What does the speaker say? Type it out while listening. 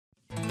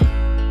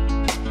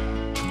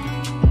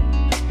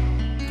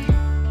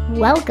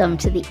Welcome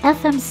to the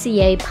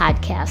FMCA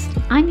podcast.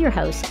 I'm your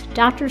host,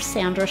 Dr.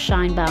 Sandra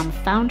Scheinbaum,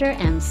 founder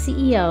and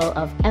CEO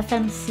of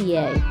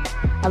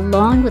FMCA.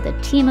 Along with a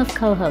team of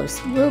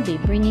co-hosts, we'll be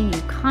bringing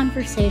you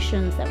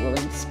conversations that will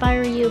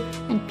inspire you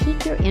and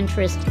pique your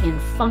interest in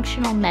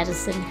functional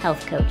medicine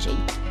health coaching,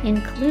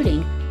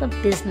 including the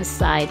business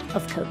side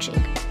of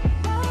coaching.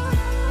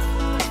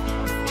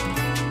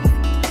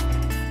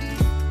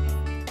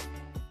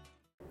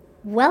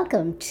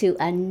 Welcome to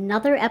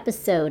another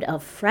episode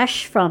of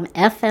Fresh from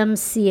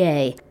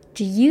FMCA.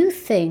 Do you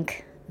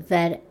think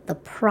that the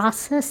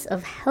process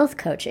of health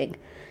coaching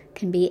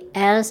can be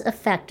as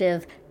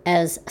effective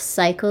as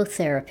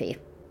psychotherapy?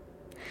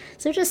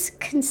 So just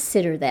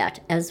consider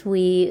that as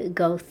we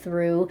go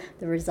through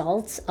the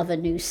results of a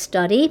new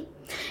study,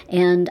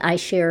 and I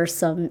share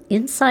some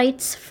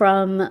insights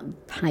from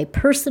my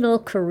personal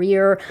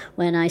career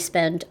when I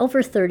spent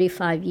over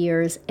 35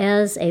 years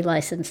as a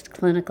licensed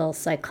clinical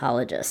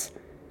psychologist.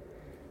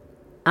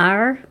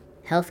 Are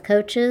health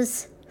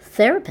coaches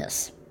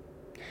therapists?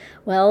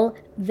 Well,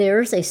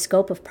 there's a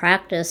scope of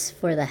practice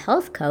for the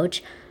health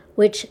coach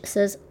which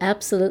says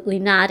absolutely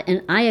not,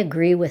 and I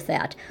agree with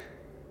that.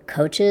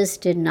 Coaches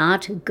did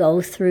not go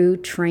through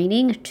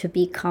training to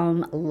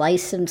become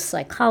licensed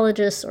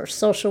psychologists or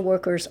social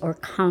workers or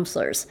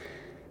counselors.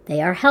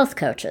 They are health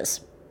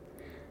coaches.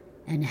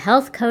 And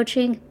health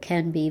coaching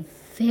can be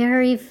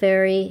very,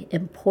 very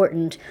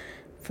important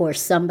for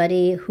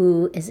somebody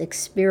who is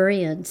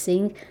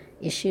experiencing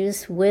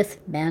issues with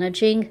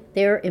managing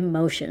their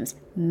emotions,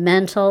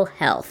 mental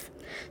health.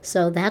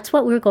 So that's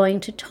what we're going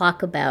to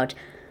talk about,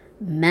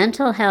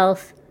 mental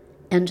health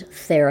and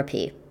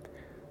therapy.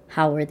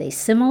 How are they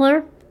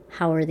similar?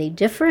 How are they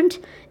different?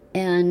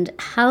 And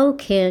how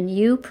can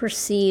you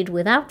proceed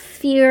without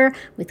fear,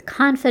 with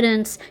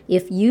confidence,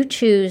 if you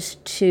choose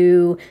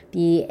to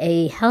be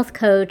a health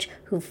coach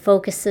who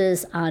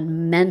focuses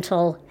on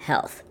mental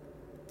health?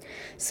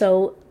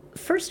 So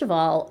first of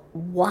all,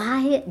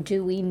 why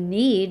do we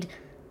need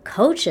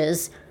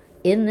coaches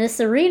in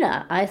this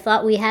arena? I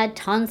thought we had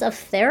tons of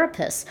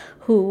therapists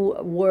who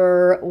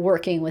were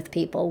working with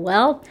people.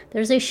 Well,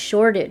 there's a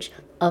shortage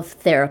of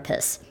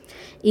therapists.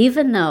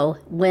 Even though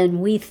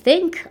when we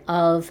think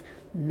of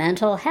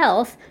mental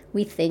health,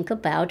 we think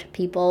about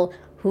people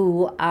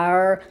who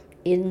are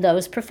in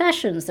those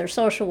professions. They're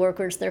social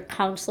workers, they're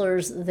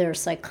counselors, they're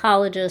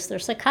psychologists, they're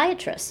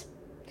psychiatrists.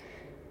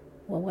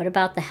 Well, what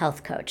about the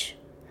health coach?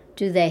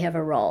 Do they have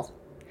a role?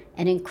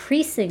 And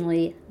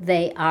increasingly,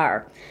 they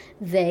are.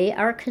 They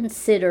are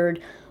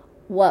considered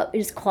what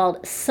is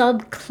called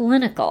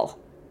subclinical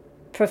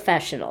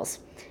professionals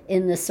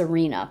in this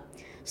arena.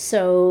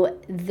 So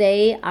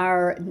they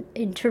are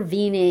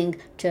intervening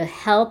to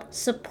help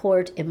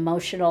support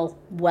emotional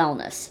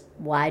wellness.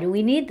 Why do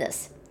we need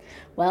this?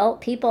 Well,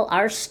 people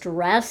are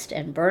stressed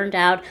and burned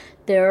out.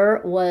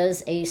 There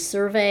was a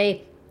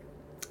survey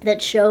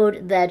that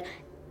showed that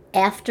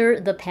after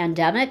the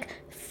pandemic,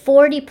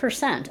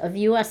 40% of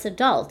U.S.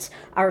 adults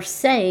are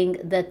saying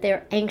that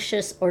they're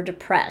anxious or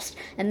depressed.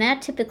 And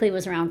that typically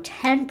was around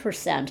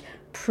 10%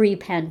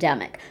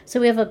 pre-pandemic. So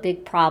we have a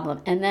big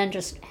problem. And then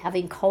just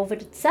having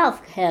COVID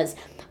itself has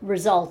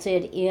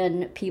resulted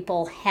in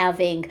people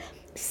having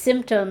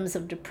symptoms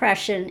of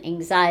depression,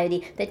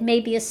 anxiety that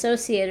may be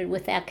associated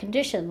with that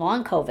condition,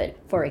 long COVID,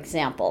 for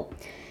example.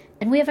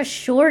 And we have a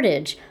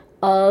shortage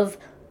of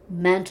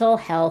mental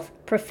health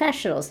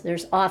professionals.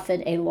 There's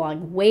often a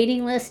long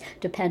waiting list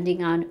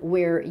depending on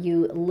where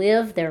you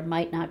live. There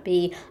might not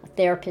be a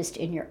therapist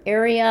in your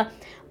area,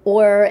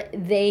 or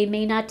they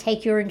may not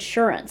take your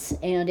insurance,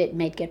 and it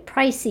may get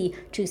pricey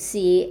to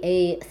see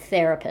a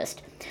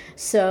therapist.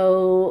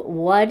 So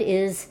what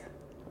is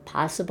a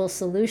possible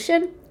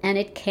solution? And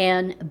it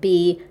can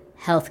be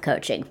health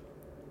coaching.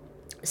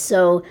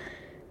 So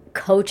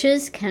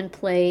coaches can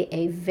play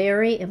a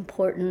very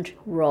important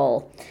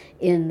role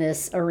in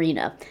this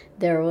arena.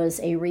 There was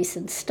a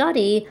recent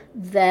study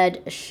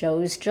that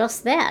shows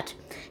just that.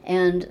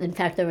 And in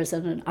fact, there was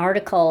an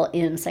article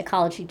in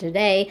Psychology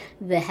Today.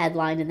 The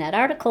headline in that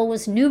article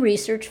was "New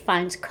Research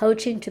Finds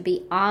Coaching to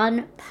be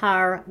on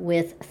par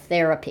with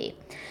Therapy."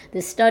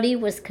 The study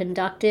was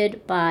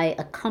conducted by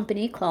a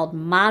company called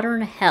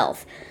Modern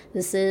Health.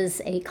 This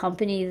is a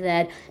company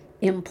that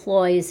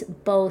employs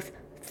both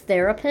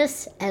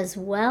therapists as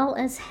well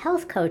as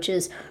health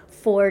coaches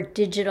for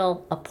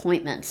digital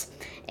appointments.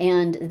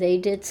 And they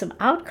did some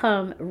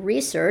outcome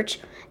research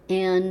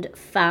and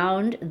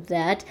found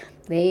that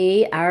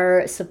they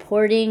are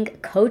supporting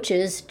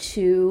coaches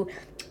to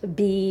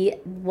be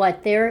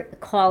what they're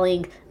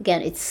calling,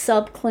 again, it's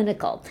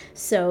subclinical.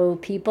 So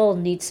people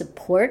need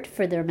support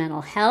for their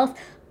mental health,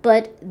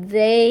 but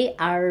they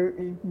are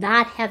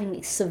not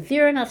having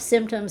severe enough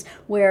symptoms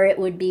where it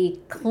would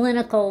be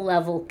clinical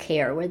level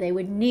care, where they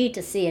would need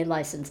to see a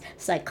licensed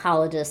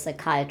psychologist,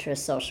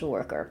 psychiatrist, social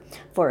worker,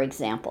 for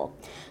example.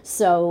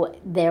 So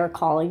they're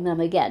calling them,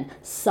 again,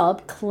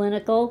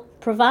 subclinical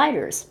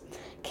providers.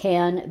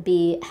 can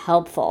be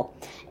helpful.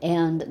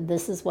 And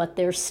this is what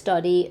their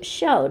study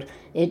showed.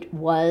 It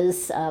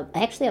was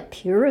actually a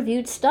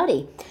peer-reviewed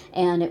study,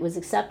 and it was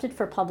accepted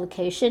for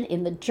publication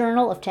in the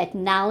Journal of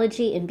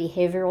Technology and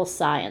Behavioral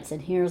Science.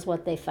 And here's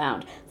what they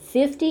found.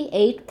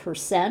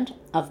 58%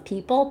 of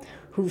people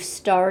who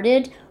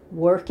started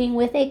working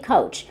with a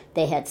coach,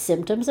 they had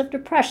symptoms of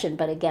depression,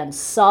 but again,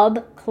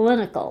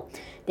 subclinical.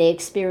 They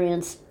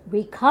experienced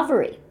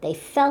recovery. They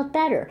felt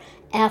better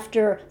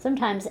after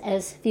sometimes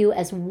as few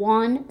as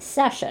one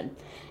session,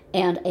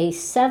 and a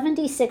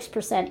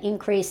 76%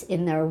 increase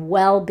in their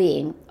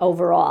well-being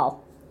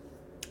overall.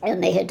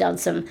 And they had done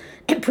some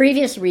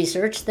previous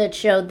research that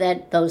showed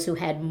that those who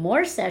had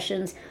more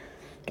sessions,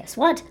 guess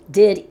what,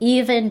 did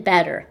even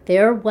better.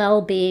 Their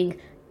well-being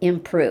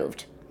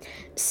improved.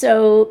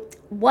 So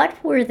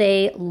what were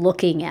they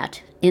looking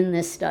at in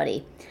this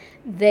study?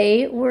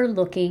 They were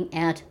looking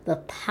at the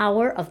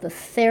power of the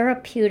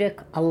therapeutic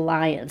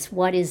alliance.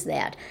 What is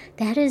that?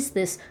 That is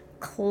this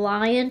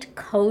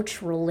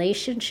client-coach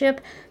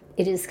relationship.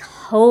 It is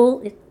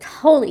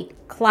totally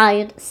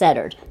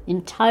client-centered,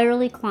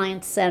 entirely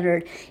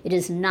client-centered. It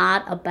is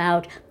not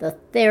about the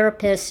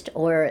therapist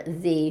or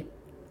the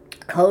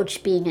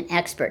coach being an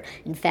expert.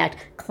 In fact,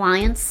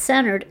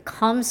 client-centered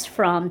comes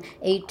from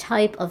a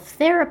type of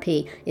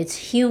therapy. It's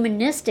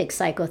humanistic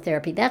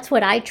psychotherapy. That's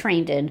what I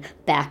trained in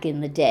back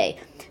in the day.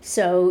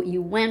 So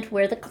you went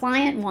where the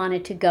client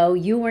wanted to go.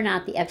 You were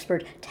not the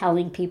expert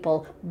telling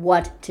people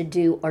what to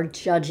do or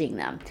judging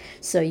them.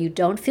 So you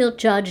don't feel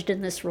judged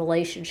in this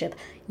relationship.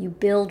 You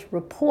build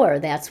rapport.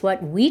 That's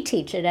what we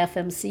teach at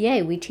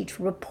FMCA. We teach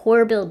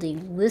rapport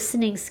building,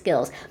 listening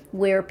skills,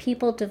 where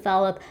people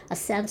develop a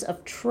sense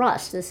of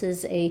trust. This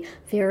is a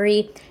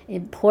very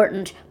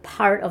important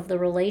part of the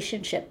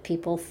relationship.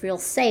 People feel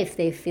safe.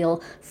 They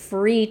feel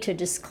free to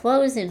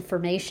disclose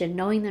information,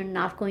 knowing they're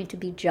not going to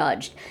be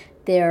judged.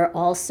 They're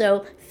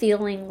also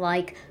feeling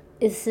like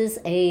this is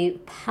a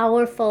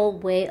powerful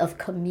way of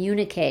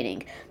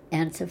communicating.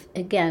 And it's,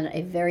 again,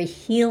 a very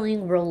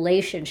healing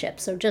relationship.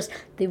 So just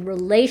the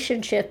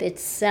relationship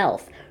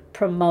itself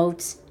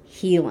promotes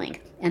healing.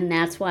 And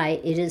that's why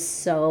it is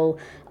so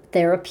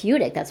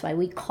therapeutic. That's why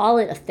we call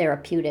it a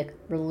therapeutic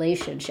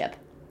relationship.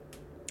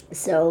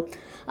 So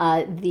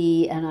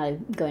and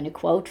I'm going to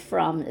quote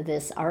from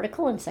this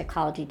article in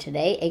Psychology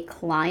Today, a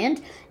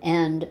client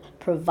and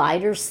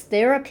provider's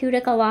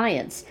therapeutic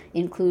alliance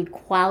include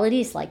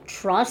qualities like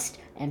trust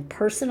and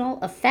personal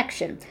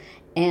affection,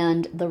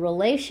 and the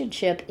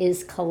relationship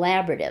is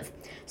collaborative.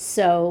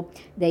 So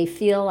they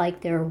feel like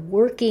they're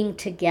working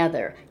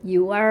together.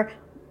 You are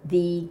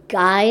the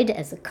guide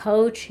as a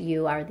coach,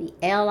 you are the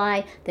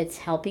ally that's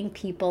helping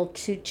people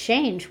to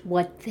change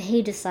what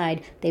they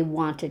decide they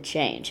want to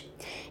change.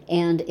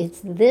 And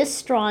it's this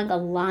strong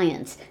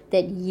alliance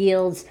that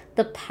yields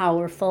the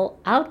powerful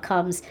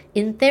outcomes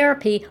in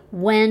therapy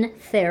when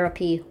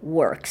therapy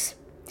works.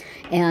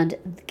 And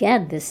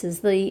again, this is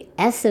the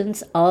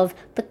essence of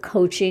the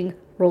coaching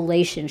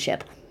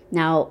relationship.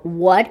 Now,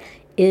 what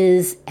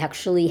is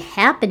actually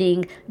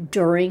happening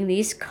during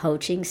these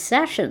coaching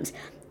sessions?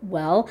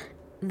 Well,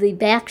 the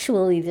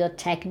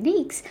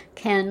techniques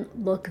can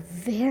look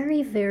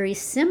very, very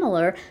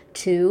similar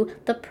to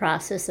the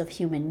process of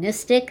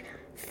humanistic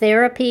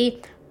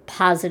therapy,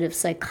 positive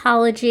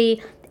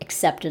psychology,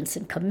 acceptance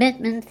and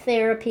commitment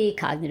therapy,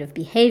 cognitive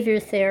behavior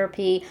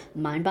therapy,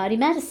 mind-body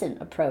medicine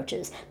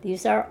approaches.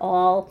 These are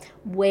all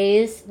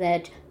ways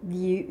that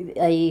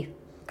a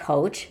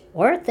coach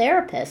or a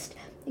therapist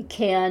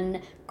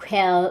can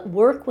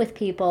work with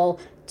people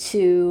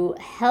to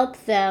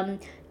help them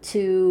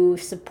to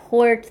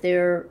support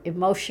their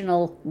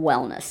emotional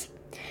wellness.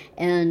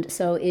 And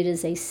so it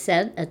is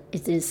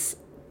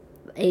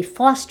a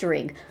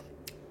fostering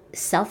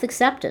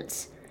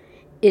self-acceptance.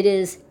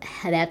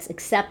 That's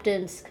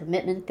acceptance,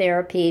 commitment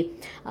therapy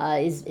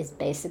is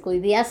basically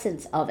the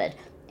essence of it.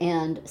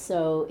 And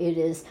so it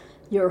is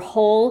you're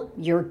whole,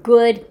 you're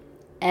good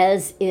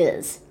as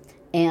is.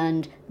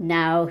 And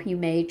now you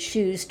may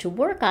choose to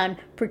work on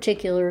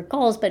particular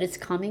goals, but it's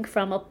coming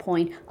from a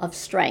point of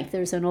strength.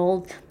 There's an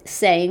old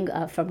saying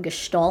from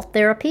Gestalt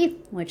therapy,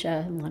 which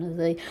one of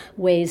the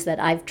ways that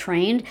I've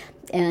trained,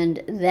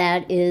 and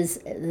that is,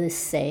 the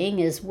saying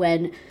is,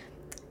 when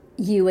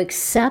you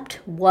accept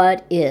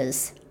what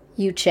is,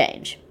 you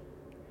change.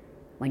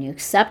 When you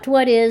accept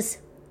what is,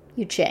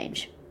 you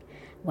change.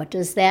 What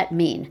does that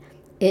mean?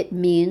 It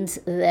means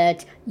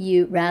that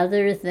you,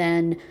 rather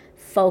than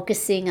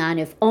focusing on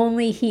if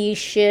only he,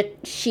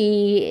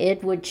 she,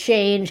 it would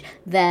change,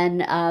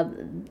 then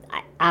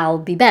I'll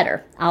be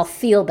better. I'll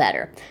feel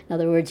better. In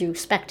other words, you're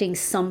expecting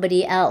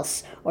somebody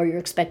else, or you're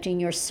expecting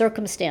your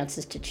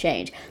circumstances to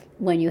change.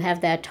 When you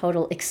have that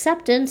total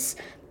acceptance,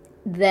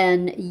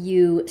 then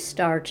you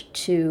start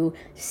to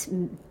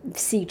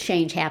see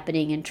change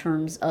happening in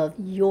terms of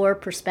your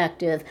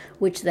perspective,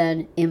 which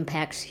then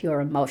impacts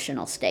your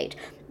emotional state.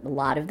 A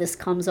lot of this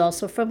comes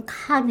also from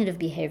cognitive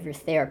behavior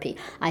therapy.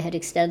 I had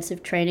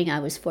extensive training.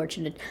 I was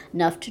fortunate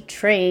enough to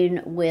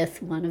train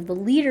with one of the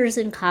leaders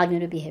in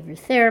cognitive behavior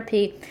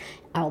therapy,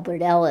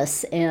 Albert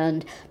Ellis,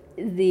 and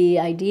the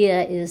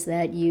idea is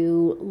that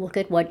you look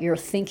at what you're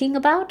thinking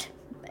about,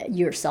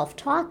 your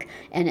self-talk,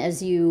 and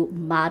as you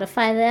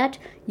modify that,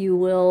 you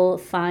will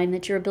find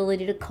that your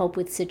ability to cope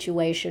with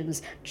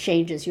situations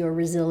changes. Your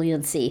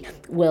resiliency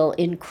will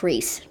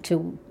increase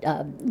to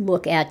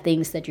look at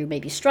things that you may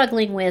be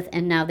struggling with,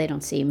 and now they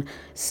don't seem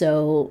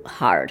so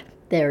hard.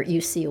 There,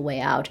 you see a way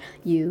out.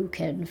 You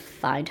can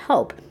find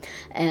hope.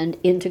 And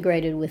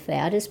integrated with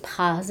that is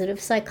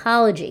positive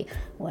psychology.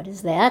 What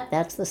is that?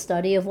 That's the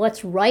study of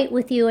what's right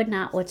with you and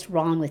not what's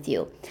wrong with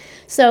you.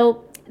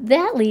 So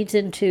that leads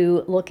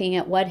into looking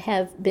at what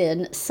have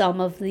been some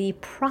of the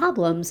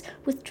problems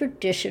with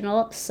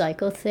traditional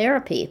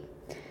psychotherapy.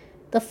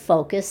 The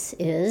focus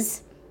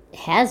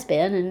has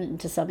been, and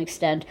to some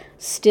extent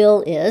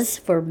still is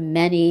for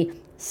many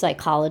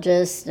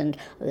psychologists and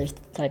other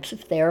types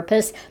of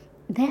therapists,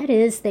 that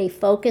is, they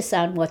focus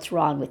on what's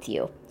wrong with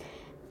you.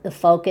 The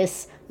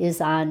focus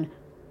is on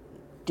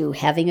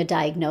having a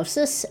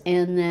diagnosis,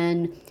 and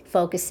then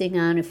focusing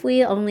on, if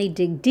we only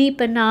dig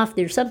deep enough,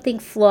 there's something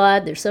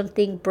flawed, there's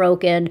something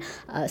broken,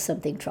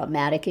 something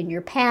traumatic in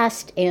your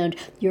past, and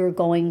you're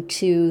going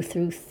to,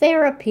 through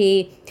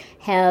therapy,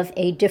 have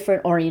a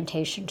different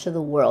orientation to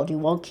the world. You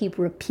won't keep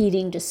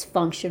repeating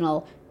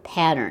dysfunctional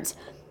patterns,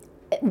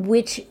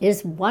 which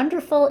is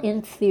wonderful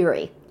in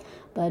theory.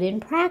 But in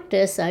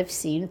practice, I've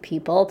seen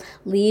people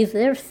leave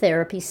their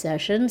therapy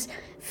sessions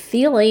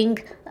feeling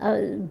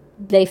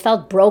they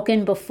felt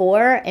broken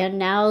before, and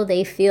now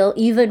they feel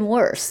even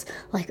worse.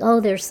 Like, oh,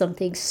 there's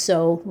something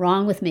so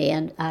wrong with me.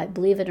 And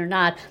believe it or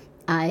not,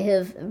 I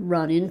have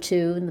run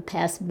into in the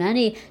past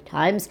many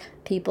times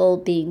people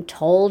being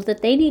told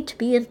that they need to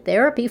be in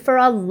therapy for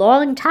a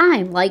long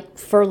time, like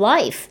for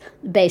life,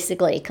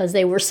 basically, because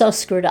they were so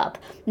screwed up.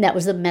 And that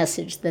was the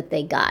message that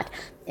they got.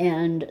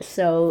 And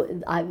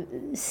so I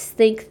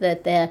think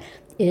that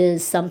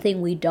is something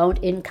we don't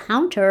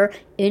encounter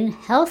in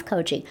health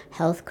coaching.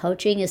 Health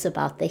coaching is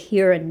about the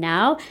here and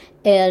now,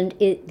 and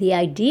the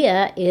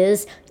idea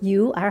is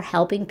you are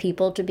helping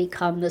people to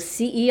become the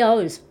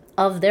CEOs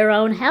of their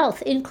own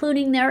health,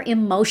 including their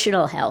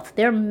emotional health,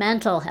 their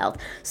mental health,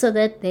 so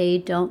that they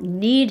don't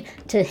need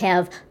to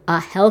have a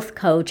health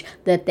coach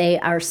that they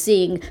are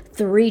seeing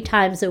 3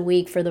 times a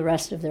week for the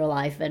rest of their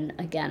life. And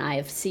again, I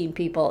have seen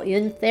people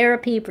in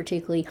therapy,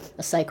 particularly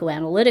a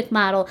psychoanalytic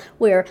model,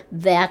 where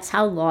that's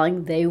how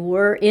long they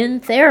were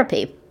in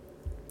therapy.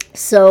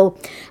 So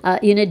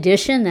in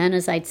addition, then,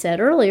 as I'd said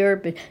earlier,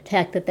 the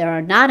fact that there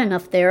are not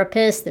enough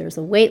therapists, there's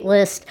a wait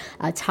list,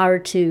 it's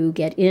hard to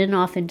get in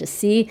often to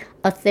see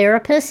a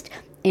therapist,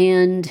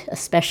 and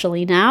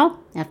especially now,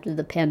 after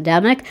the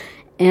pandemic,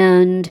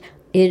 and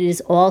it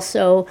is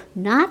also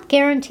not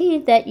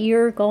guaranteed that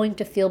you're going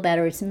to feel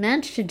better. It's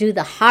meant to do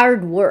the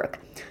hard work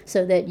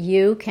so that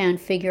you can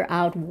figure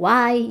out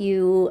why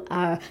you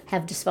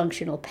have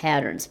dysfunctional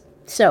patterns.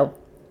 So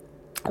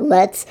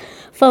let's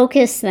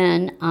focus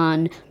then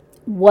on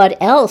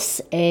what else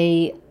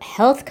a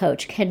health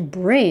coach can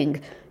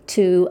bring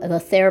to the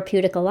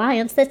therapeutic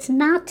alliance that's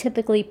not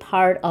typically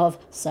part of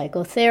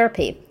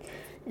psychotherapy.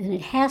 And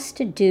it has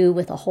to do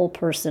with a whole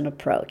person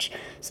approach.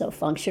 So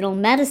functional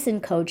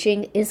medicine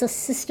coaching is a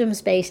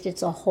systems-based,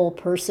 it's a whole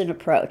person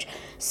approach.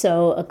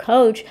 So a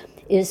coach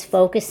is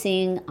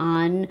focusing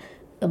on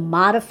the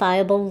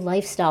modifiable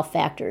lifestyle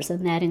factors,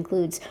 and that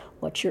includes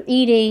what you're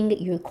eating,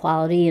 your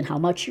quality and how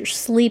much you're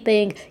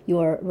sleeping,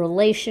 your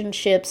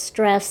relationships,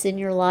 stress in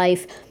your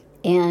life,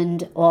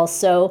 and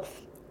also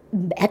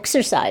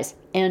exercise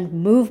and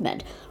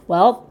movement.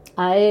 Well,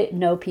 I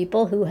know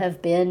people who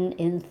have been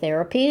in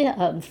therapy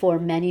for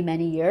many,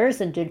 many years.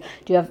 And do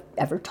you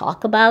ever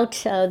talk about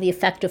the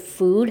effect of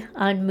food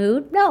on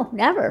mood? No,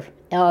 never.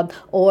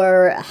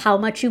 Or how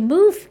much you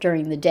move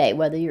during the day,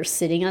 whether you're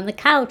sitting on the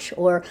couch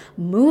or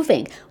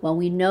moving. Well,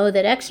 we know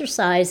that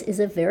exercise is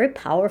a very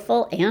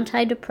powerful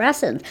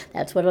antidepressant.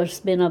 That's what there's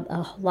been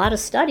a lot of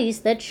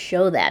studies that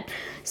show that.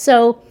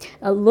 So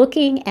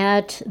looking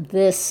at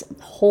this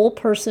whole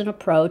person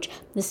approach,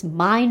 this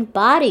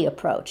mind-body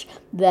approach,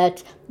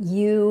 that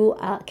you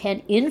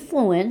can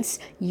influence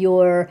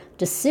your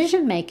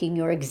decision-making,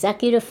 your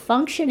executive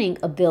functioning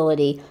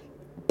ability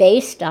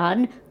based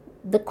on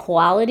the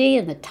quality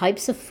and the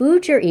types of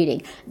food you're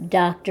eating.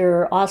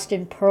 Dr.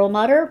 Austin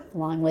Perlmutter,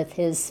 along with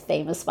his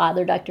famous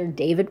father, Dr.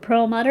 David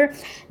Perlmutter,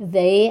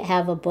 they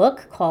have a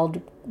book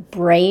called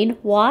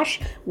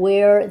Brainwash,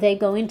 where they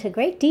go into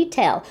great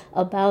detail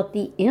about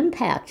the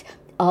impact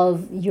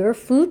of your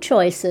food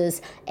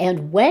choices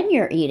and when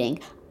you're eating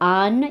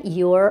on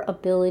your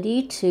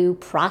ability to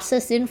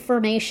process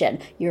information.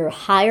 Your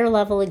higher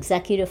level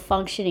executive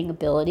functioning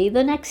ability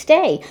the next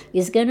day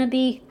is going to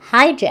be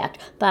hijacked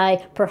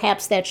by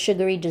perhaps that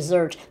sugary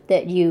dessert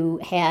that you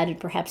had, and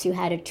perhaps you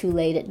had it too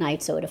late at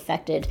night, so it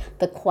affected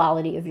the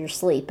quality of your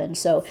sleep. And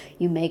so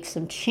you make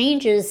some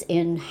changes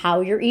in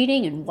how you're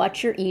eating and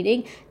what you're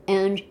eating,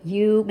 And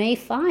you may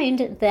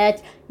find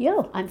that,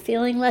 I'm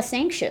feeling less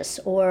anxious,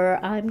 or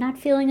I'm not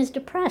feeling as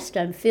depressed.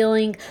 I'm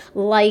feeling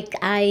like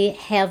I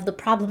have the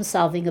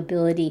problem-solving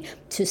ability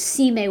to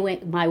see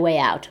my way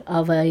out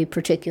of a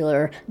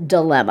particular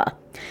dilemma.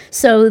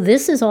 So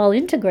this is all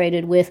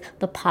integrated with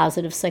the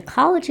positive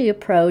psychology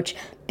approach,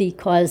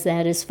 because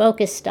that is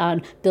focused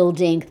on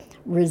building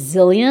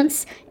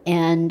resilience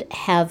and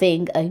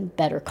having a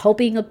better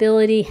coping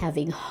ability,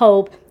 having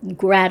hope,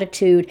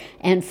 gratitude,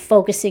 and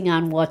focusing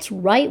on what's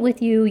right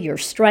with you, your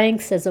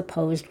strengths, as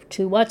opposed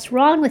to what's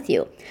wrong with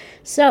you.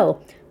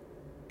 So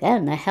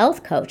then the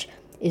health coach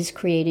is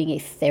creating a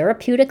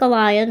therapeutic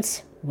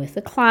alliance with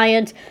the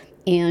client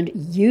and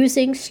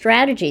using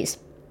strategies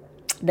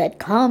that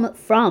come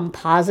from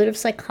positive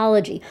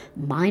psychology,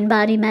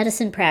 mind-body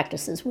medicine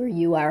practices, where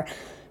you are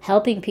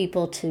helping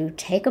people to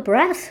take a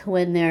breath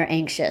when they're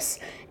anxious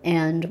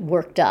and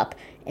worked up.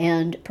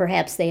 And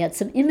perhaps they add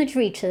some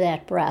imagery to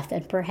that breath,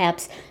 and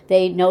perhaps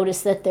they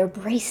notice that they're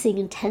bracing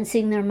and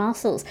tensing their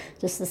muscles.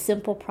 Just the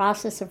simple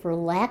process of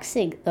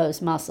relaxing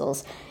those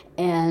muscles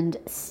and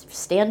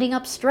standing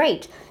up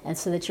straight, and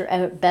so that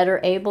you're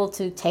better able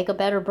to take a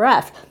better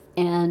breath.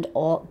 And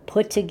all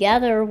put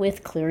together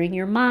with clearing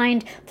your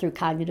mind through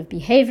cognitive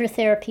behavior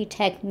therapy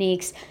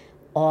techniques,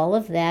 all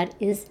of that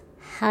is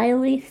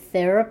highly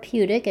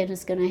therapeutic and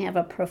is going to have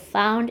a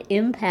profound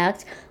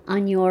impact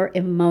on your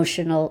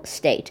emotional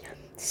state.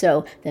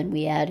 So then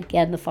we add,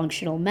 again, the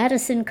functional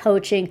medicine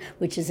coaching,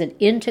 which is an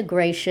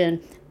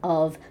integration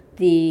of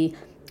the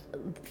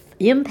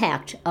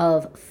impact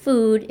of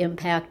food,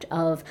 impact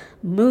of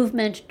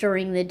movement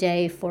during the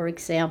day, for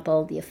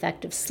example, the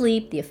effect of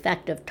sleep, the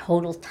effect of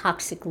total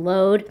toxic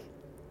load.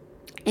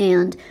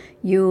 And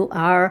you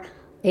are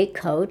a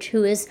coach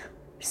who is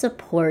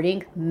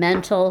supporting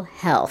mental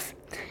health.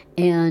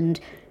 And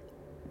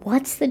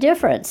what's the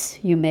difference,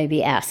 you may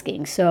be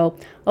asking? So,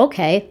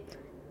 okay,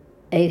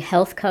 a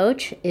health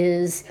coach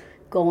is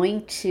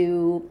going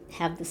to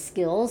have the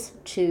skills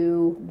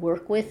to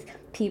work with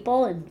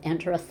people and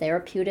enter a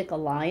therapeutic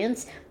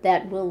alliance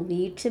that will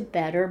lead to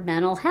better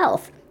mental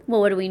health.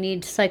 Well, what do we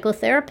need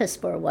psychotherapists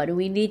for? What do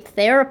we need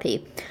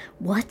therapy?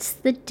 What's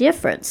the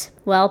difference?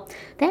 Well,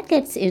 that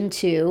gets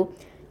into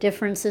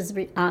differences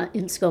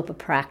in scope of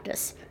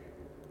practice.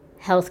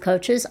 Health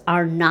coaches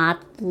are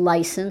not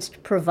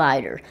licensed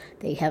providers.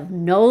 They have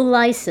no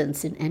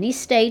license in any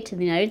state in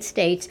the United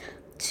States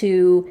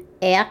to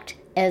act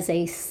as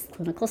a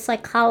clinical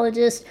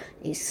psychologist,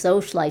 a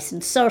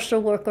licensed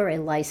social worker, a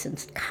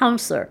licensed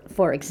counselor,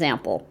 for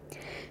example.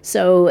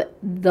 So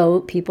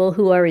though people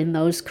who are in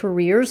those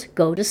careers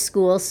go to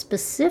school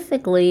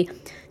specifically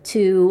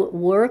to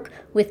work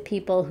with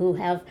people who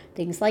have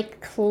things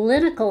like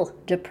clinical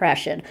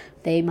depression.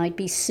 They might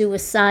be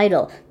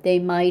suicidal. They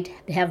might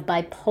have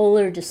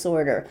bipolar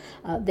disorder.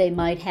 They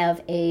might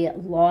have a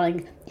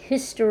long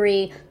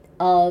history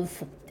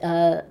of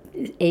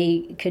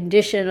a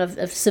condition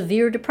of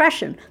severe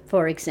depression,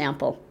 for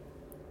example,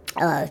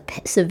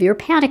 severe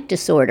panic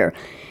disorder.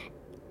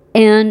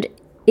 And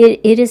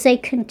it is a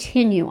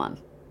continuum.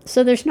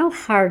 So there's no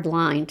hard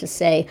line to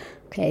say,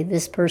 okay,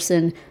 this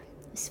person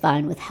is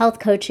fine with health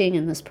coaching,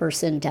 and this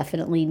person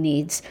definitely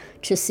needs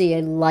to see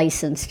a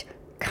licensed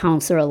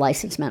counselor, a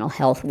licensed mental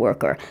health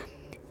worker.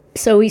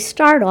 So we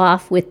start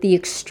off with the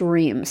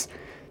extremes.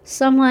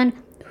 Someone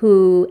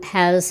who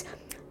has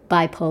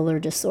bipolar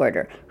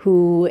disorder,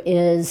 who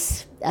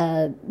is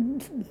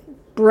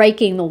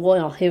breaking the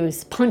wall, who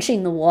is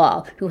punching the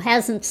wall, who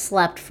hasn't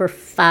slept for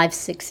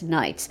 5-6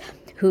 nights,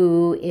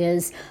 who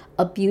is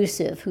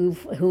abusive,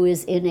 who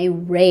is in a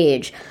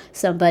rage,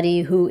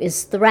 somebody who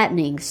is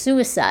threatening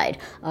suicide,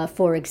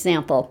 for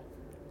example,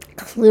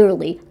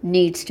 clearly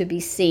needs to be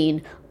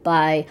seen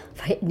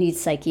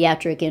needs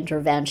psychiatric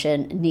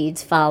intervention,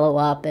 needs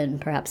follow-up, and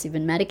perhaps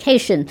even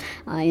medication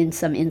in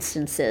some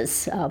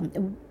instances.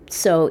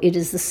 So it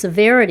is the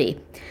severity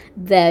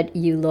that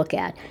you look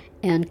at.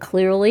 And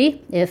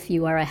clearly, if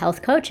you are a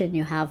health coach and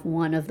you have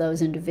one of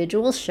those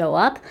individuals show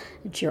up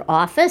at your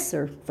office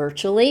or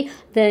virtually,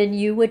 then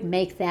you would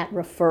make that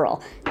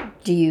referral.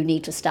 Do you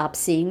need to stop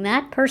seeing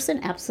that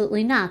person?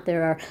 Absolutely not.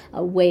 There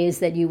are ways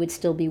that you would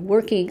still be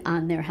working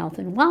on their health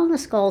and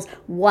wellness goals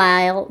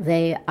while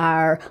they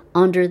are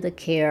under the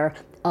care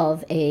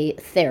of a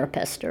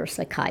therapist or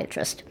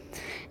psychiatrist.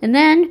 And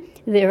then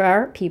there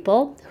are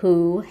people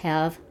who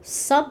have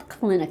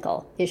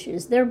subclinical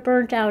issues. They're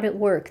burnt out at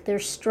work. They're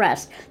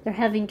stressed. They're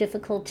having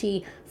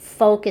difficulty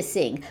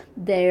focusing.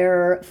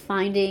 They're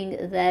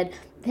finding that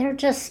they're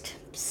just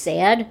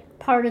sad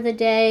part of the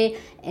day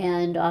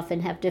and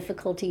often have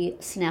difficulty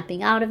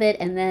snapping out of it.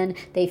 And then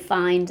they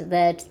find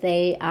that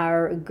they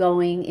are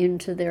going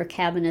into their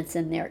cabinets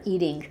and they're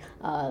eating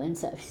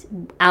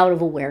out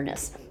of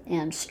awareness,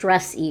 and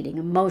stress eating,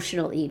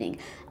 emotional eating.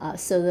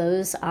 So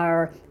those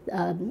are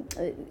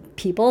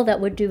people that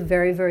would do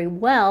very, very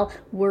well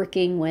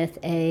working with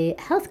a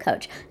health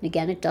coach. And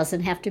again, it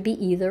doesn't have to be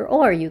either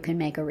or. You can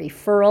make a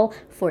referral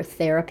for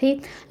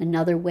therapy.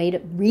 Another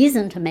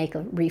reason to make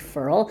a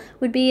referral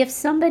would be if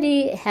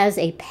somebody has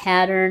a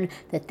pattern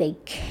that they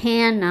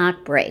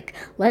cannot break.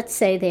 Let's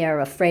say they are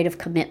afraid of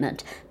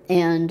commitment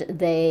and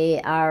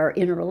they are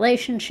in a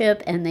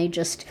relationship and they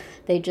just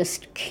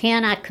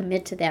cannot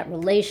commit to that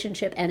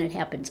relationship, and it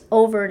happens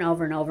over and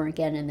over and over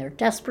again, and they're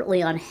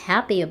desperately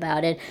unhappy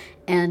about it,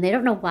 and they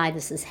don't know why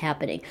this is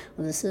happening.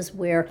 Well, this is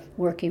where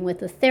working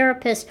with a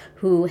therapist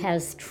who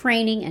has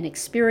training and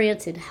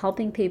experience in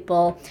helping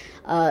people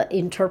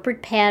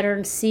interpret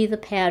patterns, see the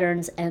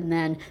patterns, and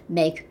then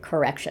make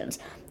corrections.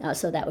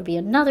 So that would be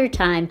another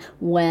time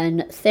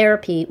when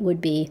therapy would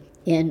be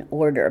in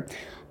order.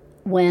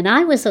 When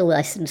I was a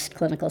licensed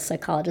clinical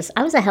psychologist,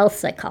 I was a health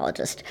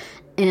psychologist.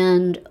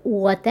 And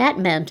what that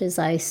meant is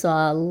I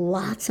saw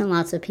lots and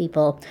lots of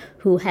people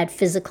who had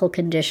physical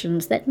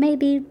conditions that may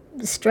be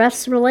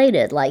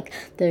stress-related, like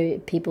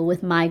the people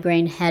with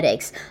migraine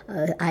headaches.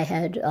 I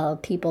had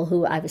people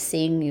who I was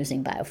seeing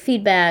using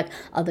biofeedback,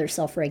 other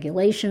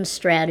self-regulation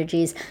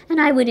strategies, and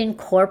I would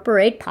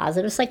incorporate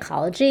positive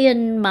psychology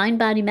and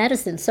mind-body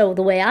medicine. So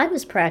the way I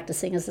was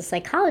practicing as a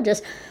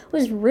psychologist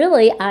was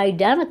really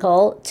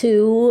identical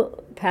to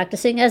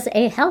practicing as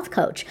a health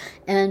coach.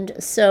 And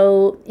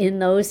so in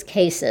those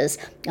cases,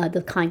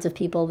 the kinds of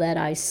people that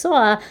I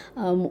saw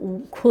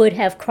could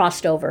have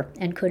crossed over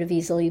and could have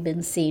easily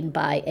been seen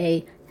by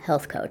a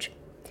health coach.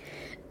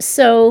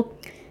 So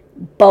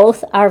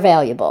both are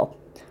valuable.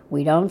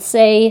 We don't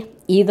say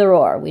either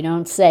or. We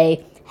don't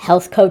say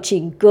health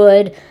coaching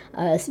good,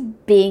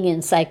 being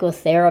in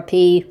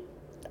psychotherapy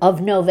of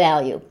no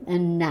value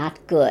and not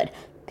good.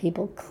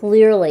 People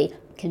clearly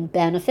can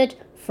benefit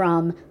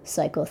from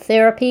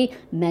psychotherapy.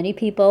 Many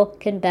people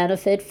can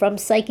benefit from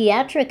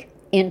psychiatric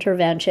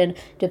intervention,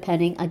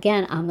 depending,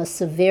 again, on the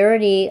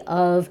severity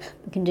of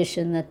the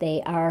condition that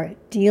they are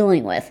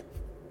dealing with.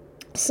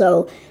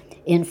 So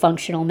in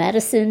functional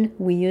medicine,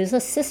 we use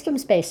a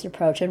systems-based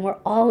approach, and we're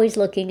always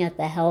looking at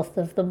the health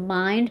of the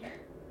mind,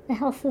 the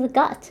health of the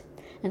gut.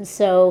 And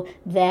so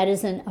that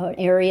is an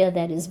area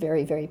that is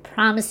very, very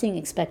promising.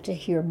 Expect to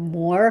hear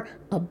more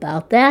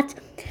about that.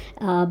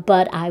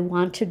 But I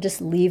want to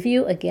just leave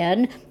you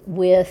again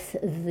with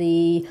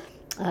the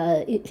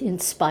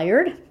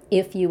inspired.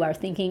 If you are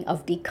thinking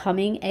of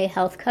becoming a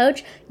health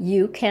coach,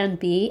 you can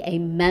be a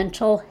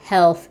mental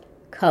health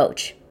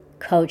coach.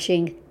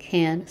 Coaching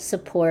can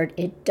support,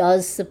 it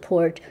does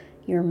support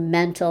your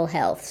mental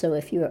health. So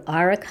if you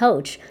are a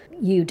coach,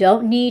 you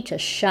don't need to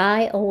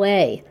shy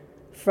away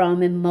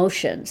from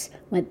emotions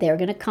when they're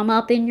going to come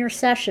up in your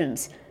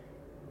sessions.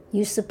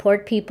 You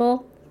support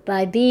people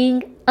by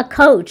being a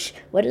coach.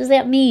 What does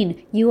that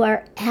mean? You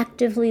are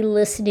actively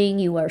listening.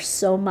 You are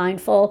so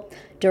mindful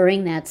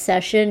during that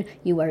session.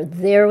 You are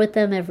there with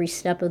them every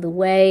step of the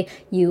way.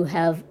 You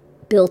have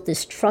built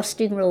this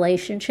trusting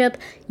relationship.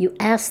 You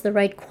ask the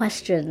right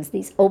questions,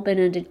 these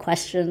open-ended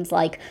questions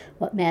like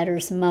what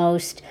matters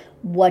most,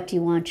 what do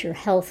you want your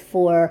health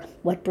for,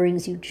 what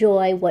brings you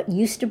joy, what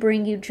used to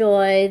bring you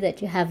joy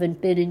that you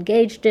haven't been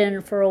engaged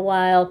in for a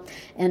while,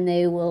 and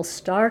they will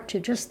start to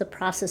just the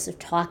process of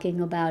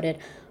talking about it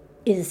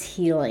is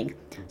healing.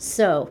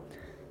 So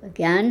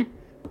again,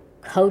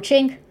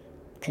 coaching,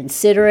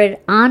 consider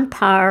it on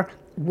par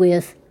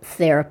with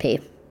therapy.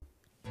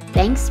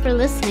 Thanks for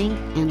listening,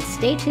 and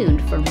stay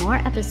tuned for more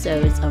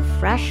episodes of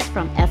Fresh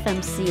from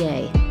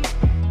FMCA.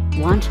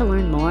 Want to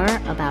learn more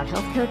about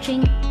health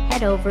coaching?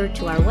 Head over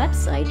to our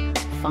website,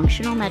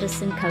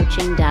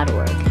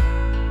 functionalmedicinecoaching.org.